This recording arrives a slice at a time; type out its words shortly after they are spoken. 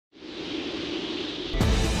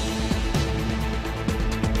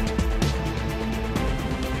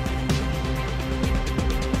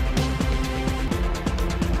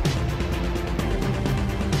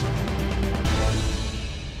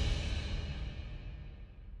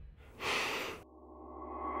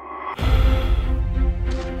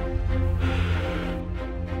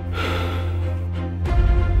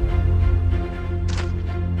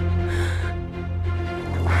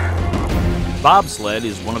Bobsled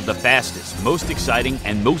is one of the fastest, most exciting,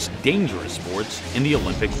 and most dangerous sports in the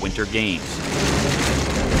Olympic Winter Games.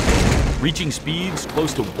 Reaching speeds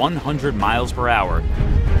close to 100 miles per hour,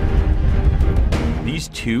 these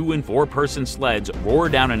 2- and 4-person sleds roar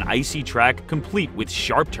down an icy track complete with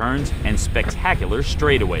sharp turns and spectacular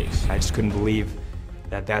straightaways. I just couldn't believe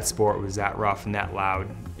that sport was that rough and that loud.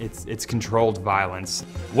 It's controlled violence.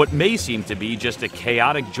 What may seem to be just a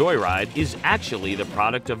chaotic joyride is actually the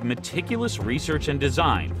product of meticulous research and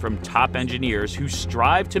design from top engineers who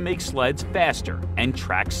strive to make sleds faster and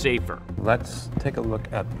tracks safer. Let's take a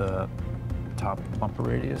look at the top bumper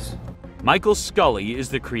radius. Michael Scully is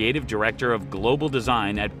the creative director of global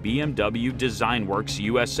design at BMW Design Works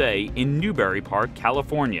USA in Newbury Park,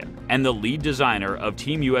 California, and the lead designer of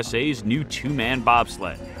Team USA's new 2-man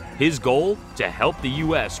bobsled. His goal? To help the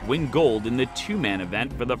U.S. win gold in the 2-man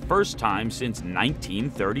event for the first time since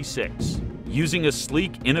 1936. Using a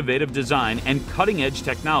sleek, innovative design and cutting-edge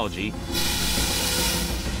technology,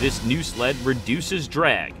 this new sled reduces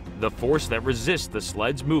drag, the force that resists the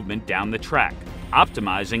sled's movement down the track,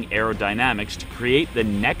 optimizing aerodynamics to create the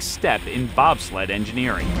next step in bobsled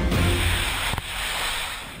engineering.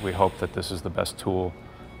 We hope that this is the best tool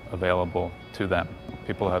available to them.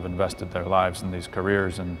 People have invested their lives in these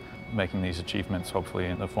careers, and making these achievements, hopefully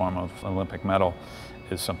in the form of an Olympic medal,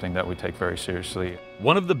 is something that we take very seriously.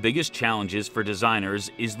 One of the biggest challenges for designers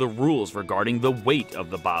is the rules regarding the weight of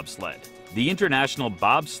the bobsled. The International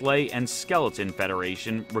Bobsleigh and Skeleton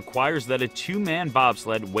Federation requires that a 2-man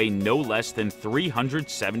bobsled weigh no less than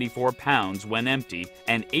 374 pounds when empty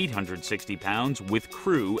and 860 pounds with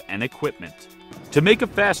crew and equipment. To make a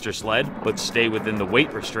faster sled, but stay within the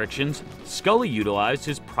weight restrictions, Scully utilized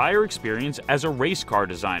his prior experience as a race car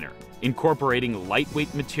designer, incorporating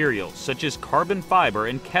lightweight materials such as carbon fiber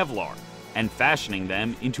and Kevlar, and fashioning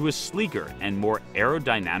them into a sleeker and more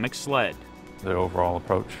aerodynamic sled. The overall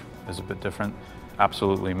approach is a bit different.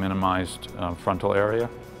 Absolutely minimized frontal area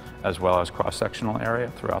as well as cross-sectional area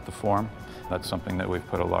throughout the form. That's something that we've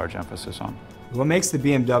put a large emphasis on. What makes the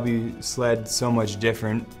BMW sled so much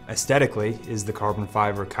different aesthetically is the carbon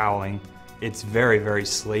fiber cowling. It's very, very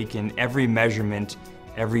sleek, and every measurement,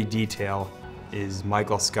 every detail is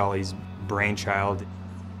Michael Scully's brainchild.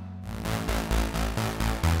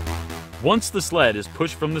 Once the sled is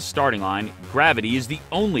pushed from the starting line, gravity is the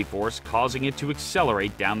only force causing it to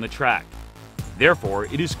accelerate down the track. Therefore,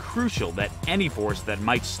 it is crucial that any force that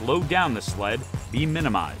might slow down the sled be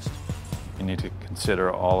minimized. You need to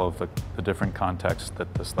consider all of the different contexts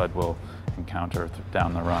that the sled will encounter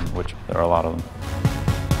down the run, which there are a lot of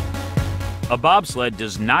them. A bobsled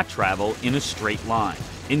does not travel in a straight line.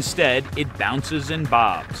 Instead, it bounces and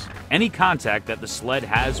bobs. Any contact that the sled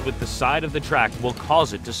has with the side of the track will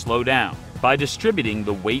cause it to slow down. By distributing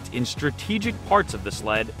the weight in strategic parts of the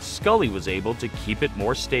sled, Scully was able to keep it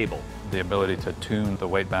more stable. The ability to tune the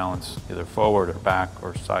weight balance either forward or back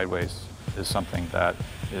or sideways is something that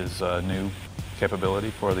is a new capability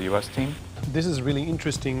for the U.S. team. This is really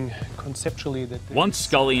interesting conceptually. Once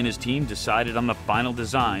Scully and his team decided on the final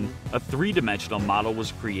design, a 3-dimensional model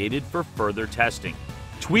was created for further testing.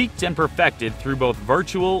 Tweaked and perfected through both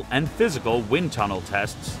virtual and physical wind tunnel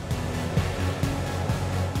tests,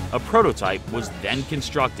 a prototype was then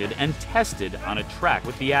constructed and tested on a track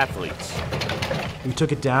with the athletes. We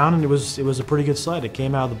took it down, and it was a pretty good sled. It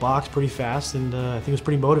came out of the box pretty fast, and I think it was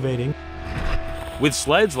pretty motivating. With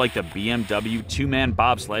sleds like the BMW 2-man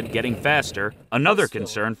bobsled getting faster, another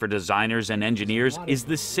concern for designers and engineers is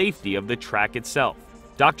the safety of the track itself.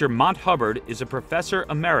 Dr. Mont Hubbard is a professor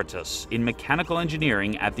emeritus in mechanical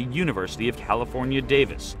engineering at the University of California,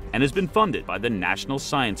 Davis, and has been funded by the National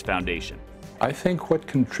Science Foundation. I think what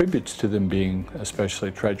contributes to them being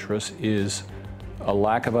especially treacherous is a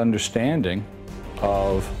lack of understanding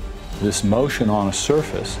of this motion on a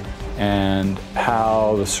surface and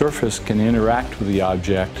how the surface can interact with the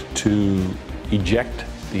object to eject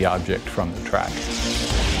the object from the track.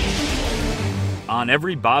 On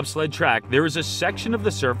every bobsled track, there is a section of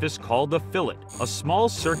the surface called the fillet, a small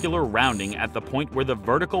circular rounding at the point where the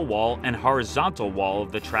vertical wall and horizontal wall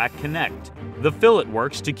of the track connect. The fillet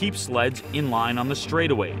works to keep sleds in line on the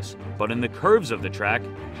straightaways, but in the curves of the track,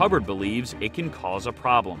 Hubbard believes it can cause a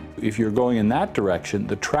problem. If you're going in that direction,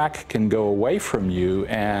 the track can go away from you,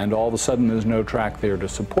 and all of a sudden there's no track there to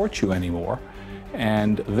support you anymore.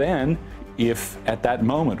 And then, if at that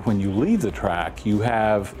moment when you leave the track you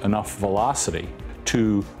have enough velocity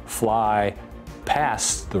to fly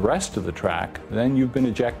past the rest of the track, then you've been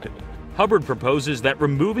ejected. Hubbard proposes that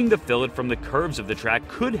removing the fillet from the curves of the track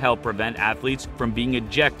could help prevent athletes from being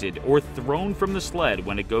ejected or thrown from the sled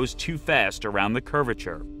when it goes too fast around the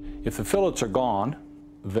curvature. If the fillets are gone,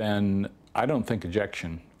 then I don't think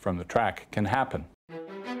ejection from the track can happen.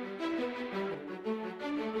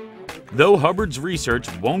 Though Hubbard's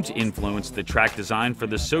research won't influence the track design for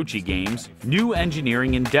the Sochi Games, new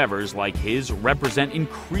engineering endeavors like his represent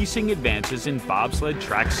increasing advances in bobsled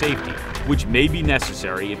track safety, which may be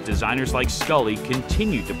necessary if designers like Scully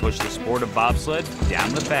continue to push the sport of bobsled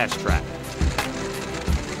down the fast track.